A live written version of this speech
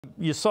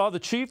You saw the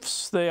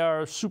Chiefs. They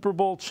are Super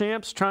Bowl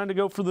champs, trying to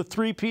go for the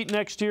three-peat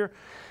next year.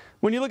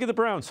 When you look at the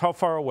Browns, how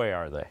far away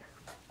are they?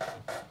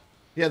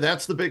 Yeah,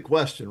 that's the big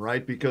question,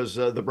 right? Because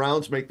the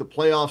Browns make the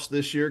playoffs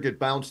this year, get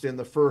bounced in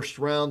the first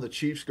round. The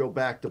Chiefs go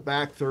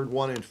back-to-back, third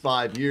one in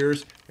 5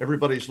 years.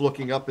 Everybody's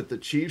looking up at the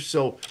Chiefs.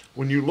 So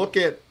when you look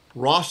at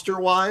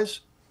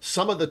roster-wise,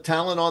 some of the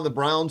talent on the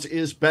Browns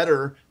is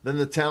better than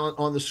the talent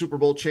on the Super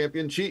Bowl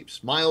champion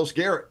Chiefs. Myles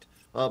Garrett,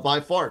 by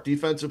far,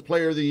 Defensive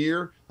Player of the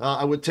Year.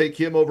 I would take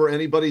him over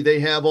anybody they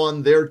have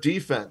on their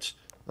defense.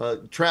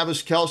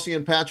 Travis Kelce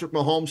and Patrick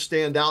Mahomes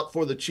stand out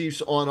for the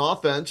Chiefs on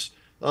offense.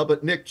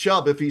 But Nick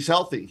Chubb, if he's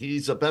healthy,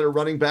 he's a better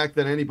running back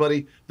than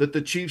anybody that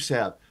the Chiefs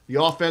have.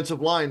 The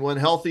offensive line, when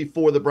healthy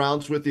for the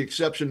Browns, with the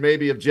exception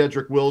maybe of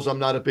Jedrick Wills, I'm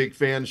not a big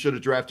fan, should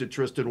have drafted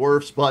Tristan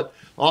Wirfs, but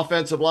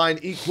offensive line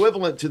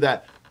equivalent to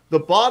that. The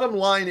bottom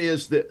line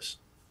is this.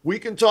 We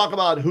can talk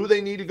about who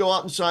they need to go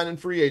out and sign in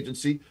free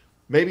agency,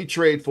 maybe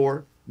trade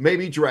for,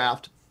 maybe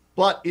draft,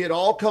 but it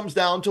all comes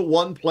down to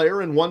one player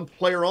and one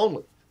player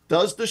only.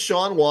 Does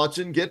Deshaun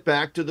Watson get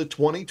back to the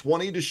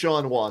 2020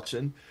 Deshaun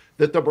Watson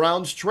that the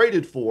Browns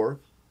traded for?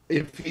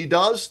 If he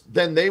does,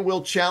 then they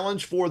will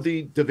challenge for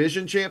the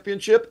division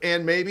championship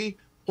and maybe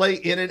play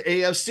in an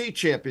AFC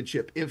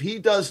championship. If he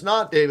does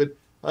not, David,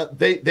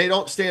 they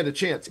don't stand a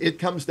chance. It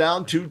comes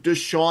down to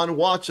Deshaun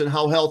Watson.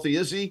 How healthy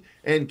is he?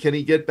 And can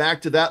he get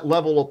back to that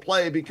level of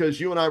play?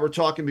 Because you and I were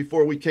talking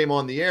before we came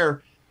on the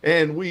air,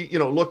 and we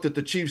looked at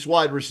the Chiefs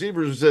wide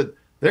receivers and said,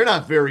 they're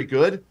not very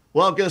good.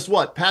 Well, guess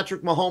what?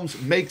 Patrick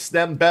Mahomes makes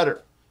them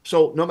better.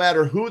 So no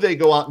matter who they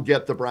go out and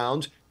get, the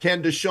Browns,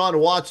 can Deshaun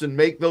Watson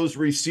make those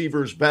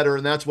receivers better?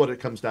 And that's what it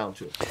comes down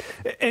to.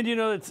 And,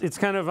 it's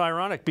kind of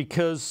ironic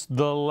because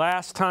the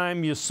last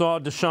time you saw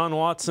Deshaun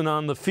Watson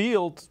on the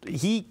field,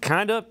 he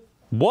kind of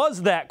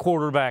was that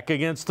quarterback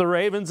against the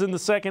Ravens in the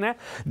second half.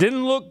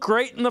 Didn't look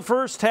great in the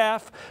first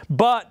half,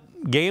 but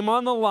game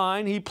on the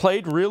line, he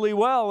played really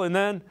well, and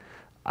then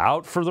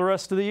out for the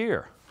rest of the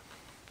year.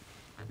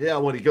 Yeah,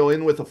 when he go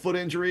in with a foot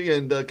injury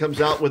and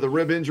comes out with a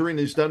rib injury and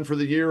he's done for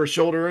the year, a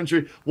shoulder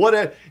injury.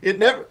 It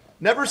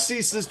never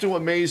ceases to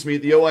amaze me,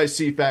 the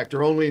OIC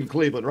factor, only in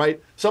Cleveland,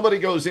 right? Somebody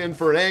goes in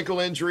for an ankle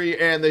injury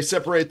and they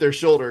separate their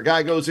shoulder. A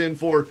guy goes in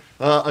for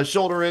a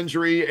shoulder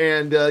injury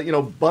and,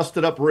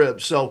 busted up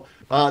ribs. So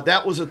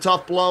that was a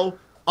tough blow.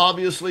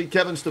 Obviously,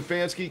 Kevin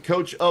Stefanski,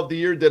 Coach of the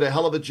Year, did a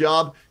hell of a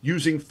job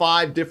using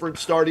 5 different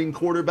starting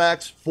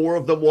quarterbacks. 4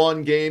 of them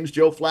won games.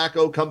 Joe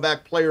Flacco,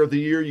 Comeback Player of the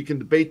Year. You can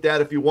debate that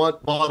if you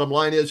want. Bottom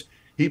line is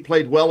he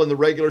played well in the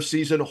regular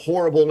season,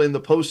 horrible in the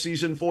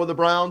postseason for the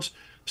Browns.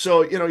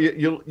 So,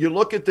 you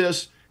look at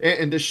this,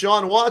 and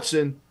Deshaun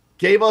Watson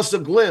gave us a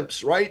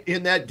glimpse, right,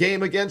 in that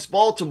game against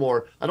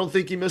Baltimore. I don't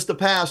think he missed a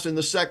pass in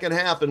the second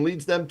half and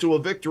leads them to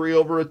a victory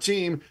over a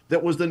team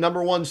that was the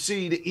 #1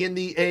 seed in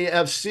the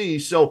AFC.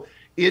 So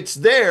it's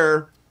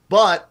there,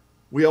 but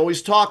we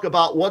always talk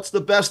about what's the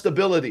best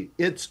ability.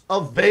 It's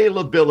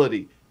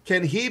availability.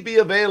 Can he be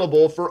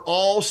available for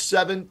all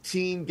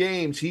 17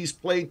 games? He's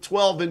played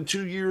 12 in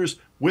 2 years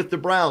with the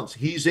Browns.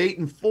 He's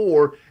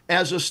 8-4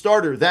 as a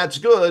starter. That's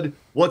good.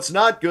 What's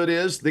not good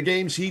is the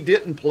games he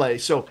didn't play.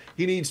 So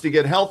he needs to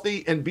get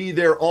healthy and be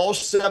there all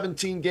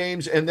 17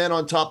 games, and then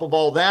on top of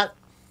all that,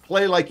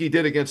 play like he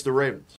did against the Ravens.